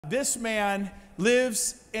This man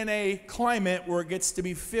lives in a climate where it gets to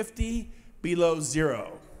be 50 below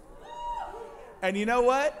zero. And you know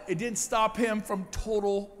what? It didn't stop him from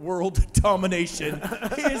total world domination.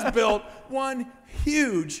 He has built one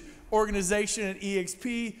huge organization at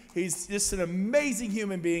EXP. He's just an amazing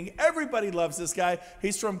human being. Everybody loves this guy.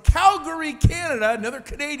 He's from Calgary, Canada, another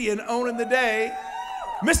Canadian owning the day.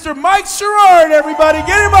 Mr. Mike Sherrard, everybody.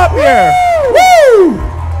 Get him up here. Woo!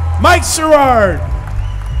 Mike Sherrard.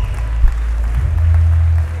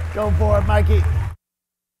 Go for it, Mikey.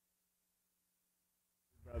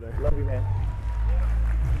 Brother, love you, man.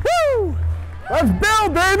 Woo! Let's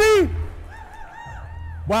build, baby!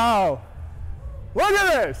 Wow. Look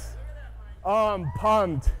at this. I'm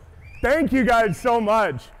pumped. Thank you guys so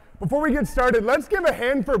much. Before we get started, let's give a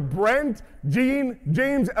hand for Brent, Gene,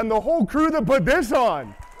 James, and the whole crew that put this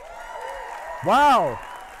on. Wow.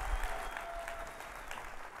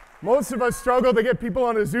 Most of us struggle to get people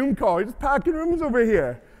on a Zoom call. We're just packing rooms over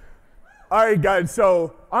here. All right, guys,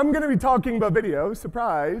 so I'm going to be talking about video,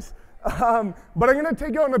 surprise, but I'm going to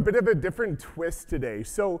take you on a bit of a different twist today.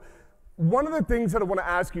 So one of the things that I want to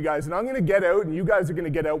ask you guys, and I'm going to get out, and you guys are going to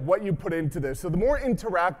get out what you put into this. So the more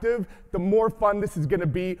interactive, the more fun this is going to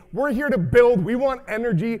be. We're here to build. We want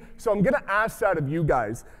energy, so I'm going to ask that of you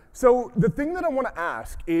guys. So the thing that I want to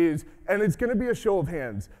ask is, and it's going to be a show of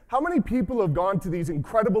hands, how many people have gone to these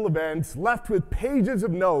incredible events, left with pages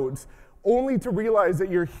of notes, only to realize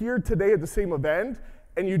that you're here today at the same event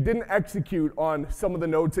and you didn't execute on some of the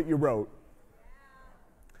notes that you wrote?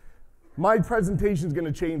 My presentation is going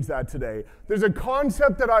to change that today. There's a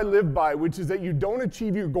concept that I live by, which is that you don't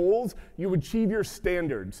achieve your goals, you achieve your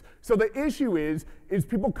standards. So the issue is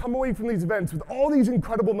people come away from these events with all these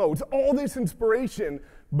incredible notes, all this inspiration,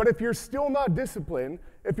 but if you're still not disciplined,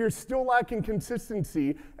 if you're still lacking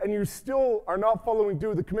consistency, and you still are not following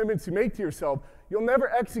through the commitments you make to yourself, you'll never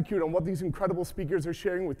execute on what these incredible speakers are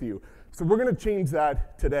sharing with you. So we're going to change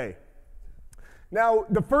that today. Now,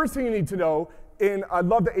 the first thing you need to know, and I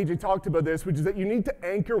love that AJ talked about this, which is that you need to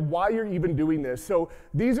anchor why you're even doing this. So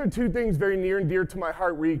these are two things very near and dear to my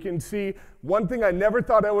heart where you can see one thing I never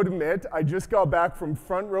thought I would admit. I just got back from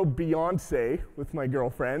front row Beyonce with my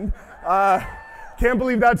girlfriend. Can't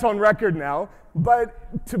believe that's on record now.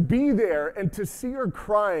 But to be there and to see her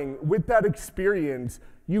crying with that experience,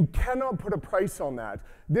 you cannot put a price on that.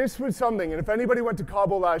 This was something, and if anybody went to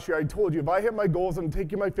Cabo last year, I told you, if I hit my goals, I'm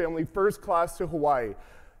taking my family first class to Hawaii.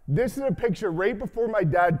 This is a picture right before my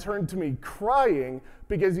dad turned to me crying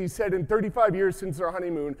because he said in 35 years since their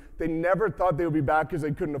honeymoon, they never thought they would be back because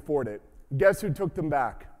they couldn't afford it. Guess who took them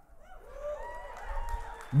back?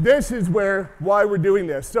 This is why we're doing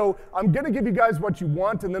this. So I'm going to give you guys what you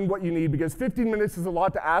want and then what you need, because 15 minutes is a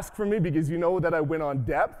lot to ask from me because you know that I went on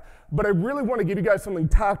depth. But I really want to give you guys something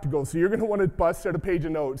tactical, so you're going to want to bust out a page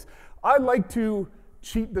of notes. I like to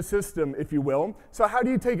cheat the system, if you will. So how do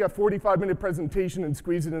you take a 45-minute presentation and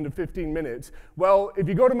squeeze it into 15 minutes? Well, if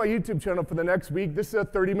you go to my YouTube channel for the next week, this is a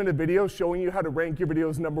 30-minute video showing you how to rank your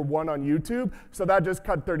videos #1 on YouTube. So that just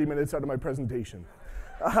cut 30 minutes out of my presentation.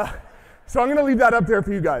 So I'm going to leave that up there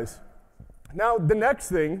for you guys. Now, the next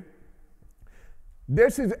thing,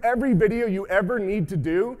 this is every video you ever need to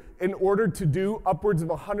do in order to do upwards of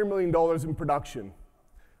 $100 million in production.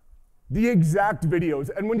 The exact videos.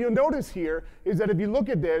 And what you'll notice here is that if you look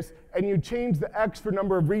at this and you change the X for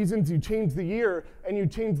number of reasons, you change the year, and you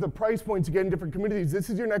change the price points again in different communities, this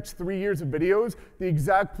is your next 3 years of videos, the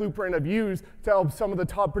exact blueprint I've used to help some of the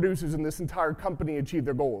top producers in this entire company achieve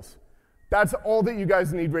their goals. That's all that you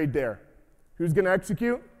guys need right there. Who's going to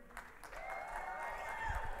execute?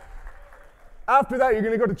 After that, you're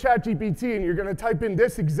going to go to ChatGPT and you're going to type in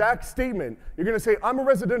this exact statement. You're going to say, I'm a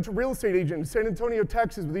residential real estate agent in San Antonio,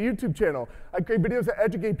 Texas with a YouTube channel. I create videos that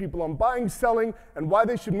educate people on buying, selling, and why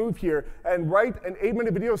they should move here, and write an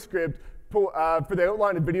 8-minute video script for the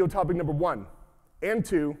outline of video topic #1, and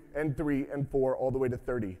 2, and 3, and 4, all the way to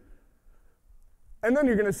 30. And then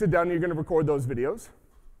you're going to sit down and you're going to record those videos.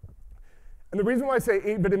 And the reason why I say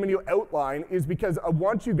 8-minute video outline is because I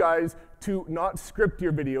want you guys to not script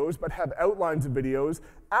your videos, but have outlines of videos.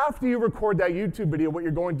 After you record that YouTube video, what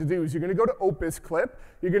you're going to do is you're going to go to Opus Clip,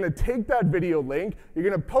 you're going to take that video link, you're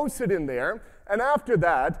going to post it in there, and after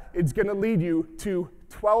that, it's going to lead you to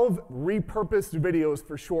 12 repurposed videos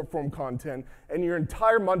for short form content, and your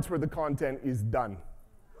entire month's worth of content is done.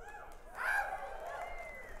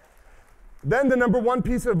 Then the #1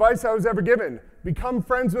 piece of advice I was ever given, become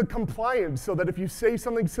friends with compliance so that if you say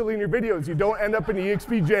something silly in your videos, you don't end up in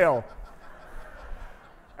EXP jail.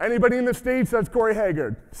 Anybody in the States, that's Corey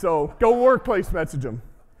Haggard. So go workplace message him.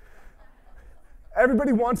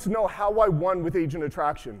 Everybody wants to know how I won with agent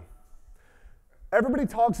attraction. Everybody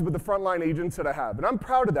talks about the frontline agents that I have, and I'm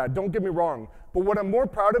proud of that, don't get me wrong. But what I'm more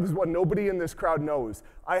proud of is what nobody in this crowd knows.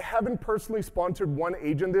 I haven't personally sponsored one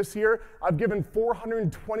agent this year. I've given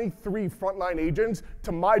 423 frontline agents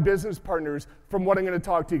to my business partners from what I'm going to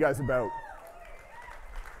talk to you guys about.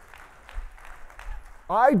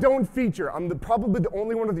 I don't feature, I'm probably the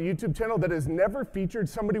only one on the YouTube channel that has never featured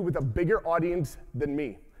somebody with a bigger audience than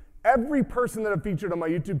me. Every person that I've featured on my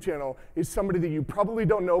YouTube channel is somebody that you probably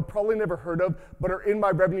don't know, probably never heard of, but are in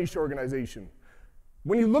my revenue share organization.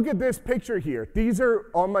 When you look at this picture here, these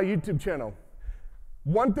are on my YouTube channel.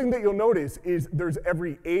 One thing that you'll notice is there's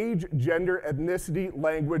every age, gender, ethnicity,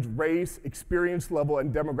 language, race, experience level,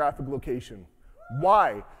 and demographic location.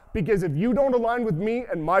 Why? Because if you don't align with me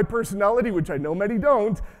and my personality, which I know many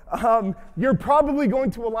don't, you're probably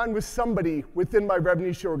going to align with somebody within my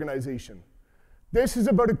revenue share organization. This is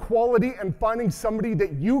about equality and finding somebody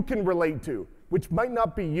that you can relate to, which might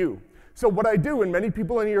not be you. So what I do, and many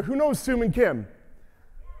people in here, who knows Sum and Kim?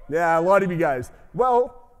 Yeah, a lot of you guys.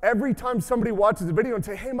 Well, every time somebody watches a video and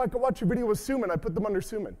say, hey, Mike, I watched your video with Suman, I put them under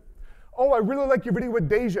Suman. Oh, I really like your video with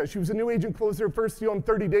Deja. She was a new agent, closed her first deal in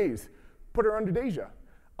 30 days. Put her under Deja.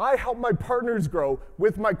 I help my partners grow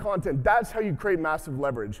with my content. That's how you create massive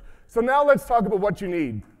leverage. So now let's talk about what you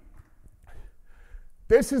need.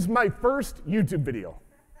 This is my first YouTube video.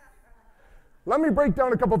 Let me break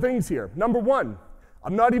down a couple things here. Number one,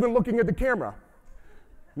 I'm not even looking at the camera.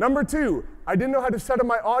 Number two, I didn't know how to set up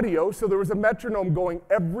my audio, so there was a metronome going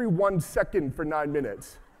every 1 second for 9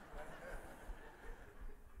 minutes.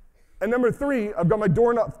 And number three, I've got my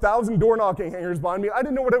 1,000 door knocking hangers behind me. I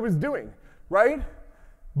didn't know what I was doing, right?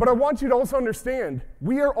 But I want you to also understand,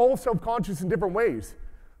 we are all self-conscious in different ways.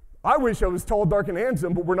 I wish I was tall, dark, and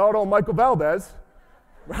handsome, but we're not all Michael Valdez.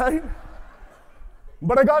 Right?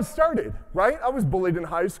 But I got started, right? I was bullied in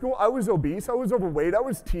high school. I was obese. I was overweight. I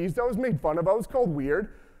was teased. I was made fun of. I was called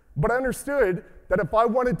weird. But I understood that if I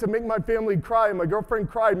wanted to make my family cry and my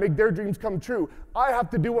girlfriend cry, make their dreams come true, I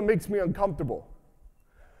have to do what makes me uncomfortable.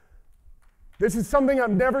 This is something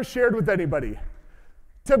I've never shared with anybody.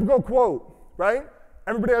 Typical quote, right?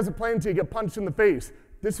 Everybody has a plan until you get punched in the face.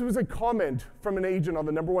 This was a comment from an agent on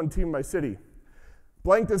the #1 team in my city.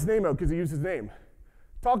 Blanked his name out because he used his name.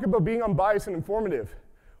 Talk about being unbiased and informative.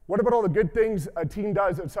 What about all the good things a team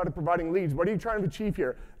does outside of providing leads? What are you trying to achieve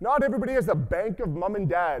here? Not everybody has a bank of mom and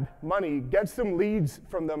dad money. Get some leads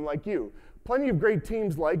from them like you. Plenty of great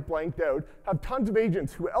teams like Blanked Out have tons of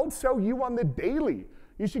agents who outsell you on the daily.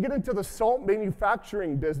 You should get into the salt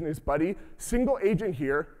manufacturing business, buddy. Single agent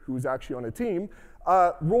here, who's actually on a team,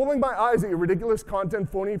 rolling my eyes at your ridiculous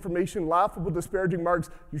content, phony information, laughable, disparaging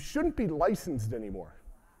remarks. You shouldn't be licensed anymore.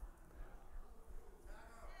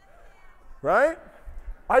 Right?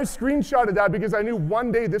 I screenshotted that because I knew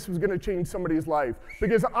one day this was going to change somebody's life.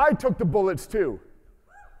 Because I took the bullets too.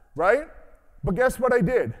 Right? But guess what I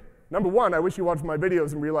did? Number one, I wish you watched my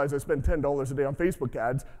videos and realized I spent $10 a day on Facebook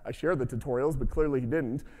ads. I shared the tutorials, but clearly he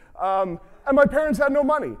didn't. And my parents had no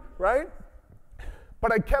money, right?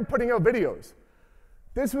 But I kept putting out videos.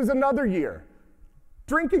 This was another year.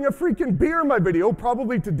 Drinking a freaking beer in my video,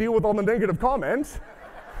 probably to deal with all the negative comments,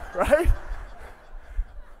 right?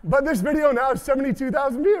 But this video now has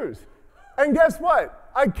 72,000 views. And guess what?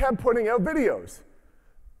 I kept putting out videos.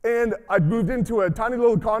 And I moved into a tiny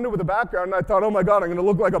little condo with a background, and I thought, oh my God, I'm gonna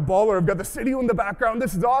look like a baller. I've got the city in the background,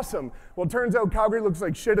 this is awesome. Well, it turns out Calgary looks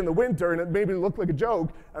like shit in the winter, and it made me look like a joke,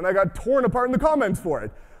 and I got torn apart in the comments for it.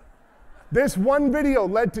 This one video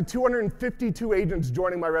led to 252 agents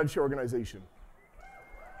joining my Rev Share organization.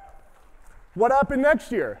 What happened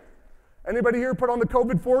next year? Anybody here put on the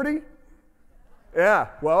COVID-40? Yeah,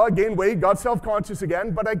 well, I gained weight, got self-conscious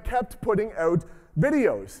again, but I kept putting out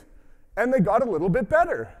videos. And they got a little bit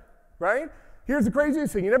better, right? Here's the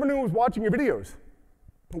craziest thing. You never knew who was watching your videos.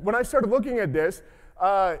 When I started looking at this,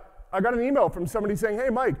 I got an email from somebody saying, hey,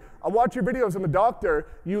 Mike, I watch your videos. I'm a doctor.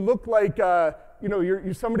 You look like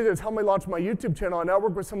you're somebody that's helped me launch my YouTube channel. And I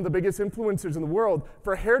work with some of the biggest influencers in the world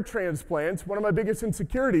for hair transplants. One of my biggest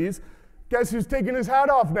insecurities. Guess who's taking his hat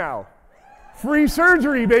off now? Free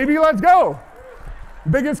surgery, baby. Let's go.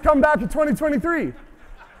 Biggest comeback of 2023.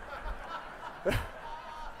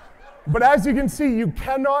 But as you can see, you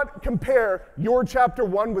cannot compare your chapter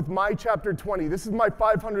 1 with my chapter 20. This is my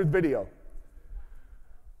 500th video.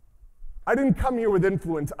 I didn't come here with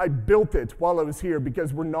influence. I built it while I was here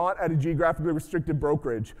because we're not at a geographically restricted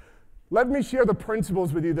brokerage. Let me share the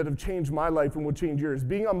principles with you that have changed my life and will change yours.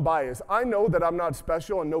 Being unbiased, I know that I'm not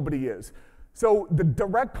special and nobody is. So the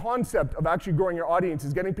direct concept of actually growing your audience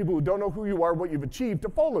is getting people who don't know who you are, what you've achieved, to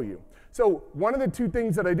follow you. So one of the two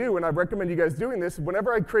things that I do, and I recommend you guys doing this,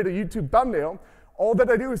 whenever I create a YouTube thumbnail, All that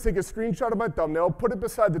I do is take a screenshot of my thumbnail, put it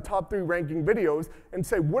beside the top 3 ranking videos, and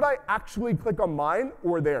say, would I actually click on mine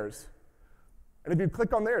or theirs? And if you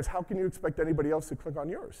click on theirs, how can you expect anybody else to click on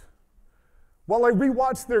yours? Well, I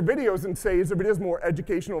rewatch their videos and say, is their videos more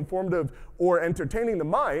educational, informative, or entertaining than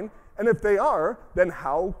mine? And if they are, then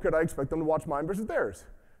how could I expect them to watch mine versus theirs?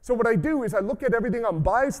 So what I do is I look at everything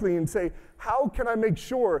unbiasedly and say, how can I make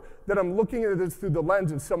sure that I'm looking at this through the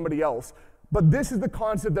lens of somebody else? But this is the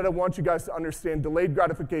concept that I want you guys to understand, delayed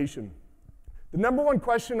gratification. The number one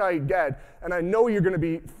question I get, and I know you're going to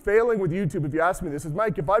be failing with YouTube if you ask me this, is,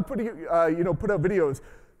 Mike, if I put out videos,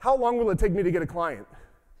 how long will it take me to get a client?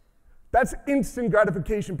 That's instant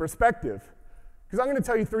gratification perspective. Because I'm going to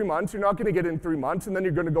tell you 3 months, you're not going to get it in 3 months, and then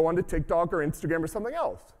you're going to go on to TikTok or Instagram or something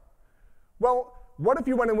else. Well, what if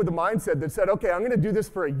you went in with a mindset that said, okay, I'm going to do this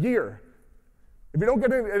for a year. If you don't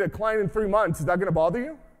get a client in 3 months, is that going to bother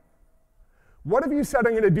you? What if you said,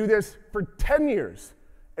 I'm going to do this for 10 years,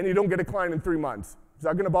 and you don't get a client in 3 months? Is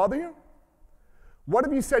that going to bother you? What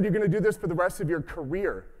if you said you're going to do this for the rest of your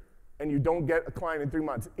career, and you don't get a client in 3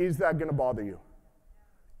 months? Is that going to bother you?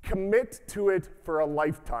 Commit to it for a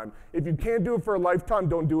lifetime. If you can't do it for a lifetime,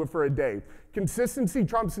 don't do it for a day. Consistency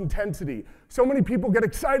trumps intensity. So many people get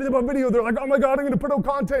excited about video. They're like, oh my God, I'm going to put out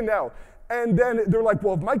content now. And then they're like,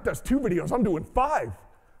 well, if Mike does 2 videos, I'm doing 5.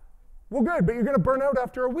 Well, good, but you're going to burn out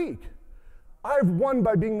after a week. I've won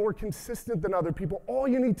by being more consistent than other people. All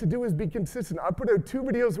you need to do is be consistent. I put out 2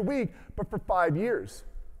 videos a week, but for 5 years.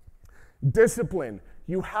 Discipline.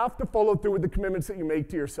 You have to follow through with the commitments that you make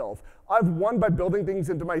to yourself. I've won by building things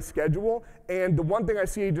into my schedule, and the one thing I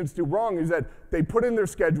see agents do wrong is that they put in their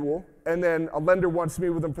schedule, and then a lender wants to meet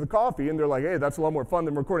with them for the coffee, and they're like, hey, that's a lot more fun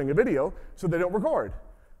than recording a video, so they don't record.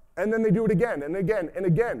 And then they do it again and again and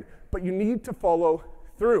again. But you need to follow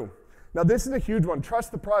through. Now, this is a huge one.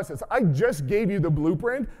 Trust the process. I just gave you the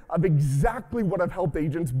blueprint of exactly what I've helped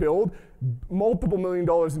agents build multiple $1 million in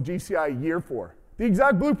GCI a year for. The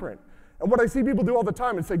exact blueprint. And what I see people do all the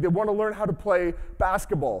time, it's like they want to learn how to play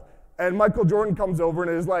basketball. And Michael Jordan comes over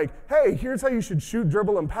and is like, hey, here's how you should shoot,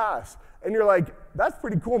 dribble, and pass. And you're like, that's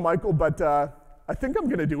pretty cool, Michael, but I think I'm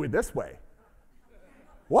going to do it this way.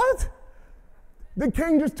 What? The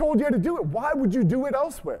king just told you how to do it. Why would you do it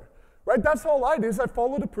elsewhere? Right? That's all I did is I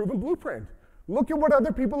followed a proven blueprint. Look at what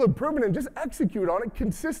other people have proven and just execute on it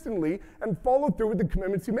consistently and follow through with the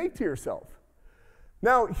commitments you make to yourself.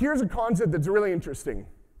 Now, here's a concept that's really interesting.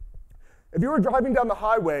 If you were driving down the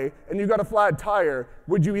highway and you got a flat tire,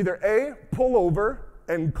 would you either A, pull over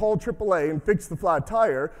and call AAA and fix the flat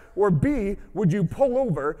tire, or B, would you pull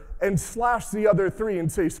over and slash the other 3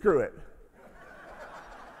 and say, screw it?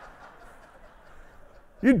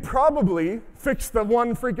 You'd probably fix the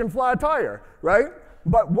one freaking flat tire, right?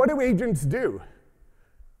 But what do agents do?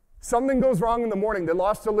 Something goes wrong in the morning, they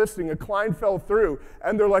lost a listing, a client fell through,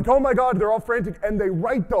 and they're like, oh my God, they're all frantic, and they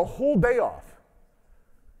write the whole day off.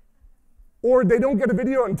 Or they don't get a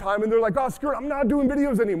video in time, and they're like, oh, screw it, I'm not doing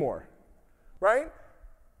videos anymore, right?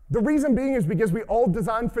 The reason being is because we all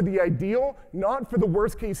design for the ideal, not for the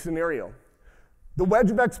worst case scenario. The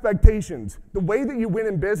wedge of expectations. The way that you win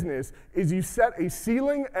in business is you set a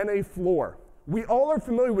ceiling and a floor. We all are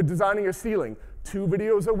familiar with designing a ceiling. 2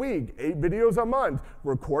 videos a week, 8 videos a month,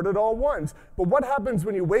 record it all once. But what happens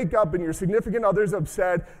when you wake up and your significant other's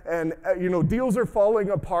upset and deals are falling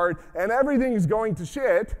apart and everything's going to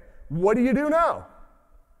shit? What do you do now?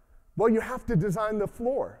 Well, you have to design the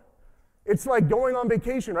floor. It's like going on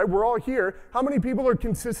vacation, right? We're all here. How many people are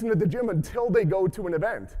consistent at the gym until they go to an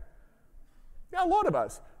event? Yeah, a lot of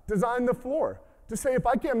us. Design the floor. To say, if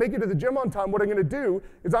I can't make it to the gym on time, what I'm going to do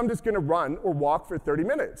is I'm just going to run or walk for 30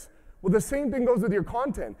 minutes. Well, the same thing goes with your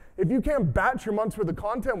content. If you can't batch your months worth of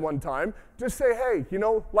content one time, just say, hey,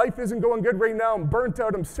 life isn't going good right now. I'm burnt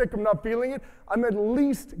out. I'm sick. I'm not feeling it. I'm at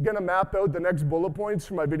least going to map out the next bullet points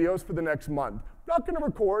for my videos for the next month. Not going to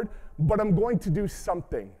record, but I'm going to do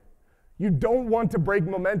something. You don't want to break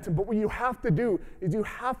momentum, but what you have to do is you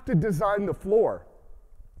have to design the floor.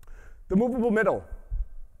 The movable middle.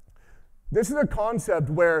 This is a concept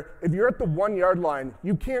where if you're at the 1-yard line,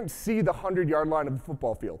 you can't see the 100-yard line of a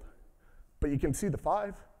football field, but you can see the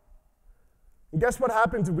 5. And guess what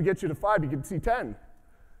happens if we get you to 5? You can see 10.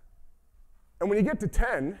 And when you get to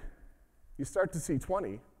 10, you start to see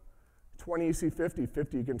 20. 20, you see 50.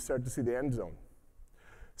 50, you can start to see the end zone.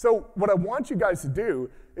 So what I want you guys to do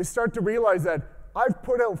is start to realize that I've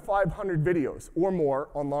put out 500 videos or more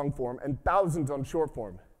on long form and thousands on short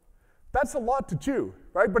form. That's a lot to chew,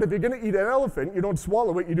 right? But if you're going to eat an elephant, you don't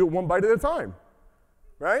swallow it, you do it 1 bite at a time,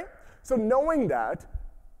 right? So knowing that,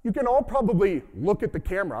 you can all probably look at the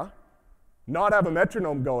camera, not have a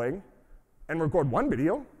metronome going, and record 1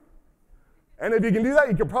 video. And if you can do that,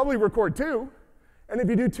 you can probably record 2. And if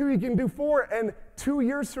you do 2, you can do 4. And 2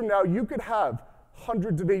 years from now, you could have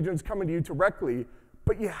hundreds of agents coming to you directly,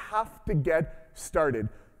 but you have to get started.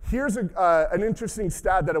 Here's an interesting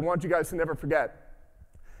stat that I want you guys to never forget.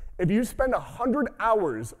 If you spend 100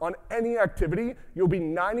 hours on any activity, you'll be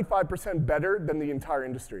 95% better than the entire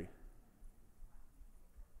industry.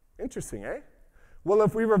 Interesting, eh? Well,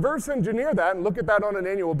 if we reverse engineer that and look at that on an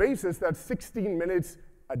annual basis, that's 16 minutes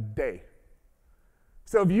a day.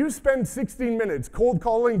 So if you spend 16 minutes cold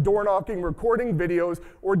calling, door knocking, recording videos,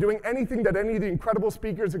 or doing anything that any of the incredible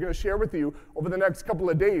speakers are going to share with you over the next couple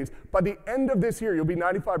of days, by the end of this year, you'll be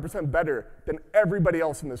 95% better than everybody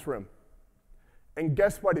else in this room. And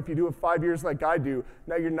guess what? If you do it 5 years like I do,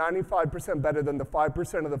 now you're 95% better than the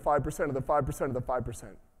 5% of the 5% of the 5% of the 5%.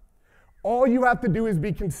 All you have to do is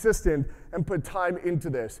be consistent and put time into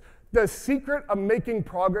this. The secret of making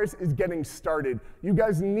progress is getting started. You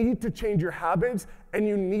guys need to change your habits, and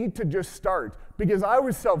you need to just start. Because I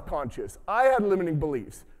was self-conscious. I had limiting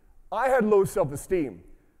beliefs. I had low self-esteem.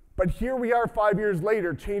 But here we are 5 years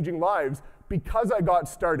later changing lives because I got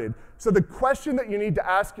started. So the question that you need to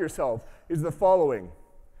ask yourself is the following.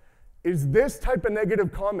 Is this type of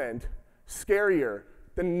negative comment scarier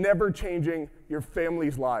than never changing your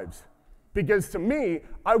family's lives? Because to me,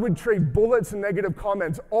 I would trade bullets and negative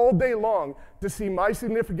comments all day long to see my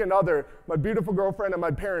significant other, my beautiful girlfriend, and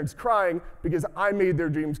my parents crying because I made their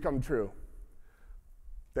dreams come true.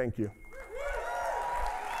 Thank you.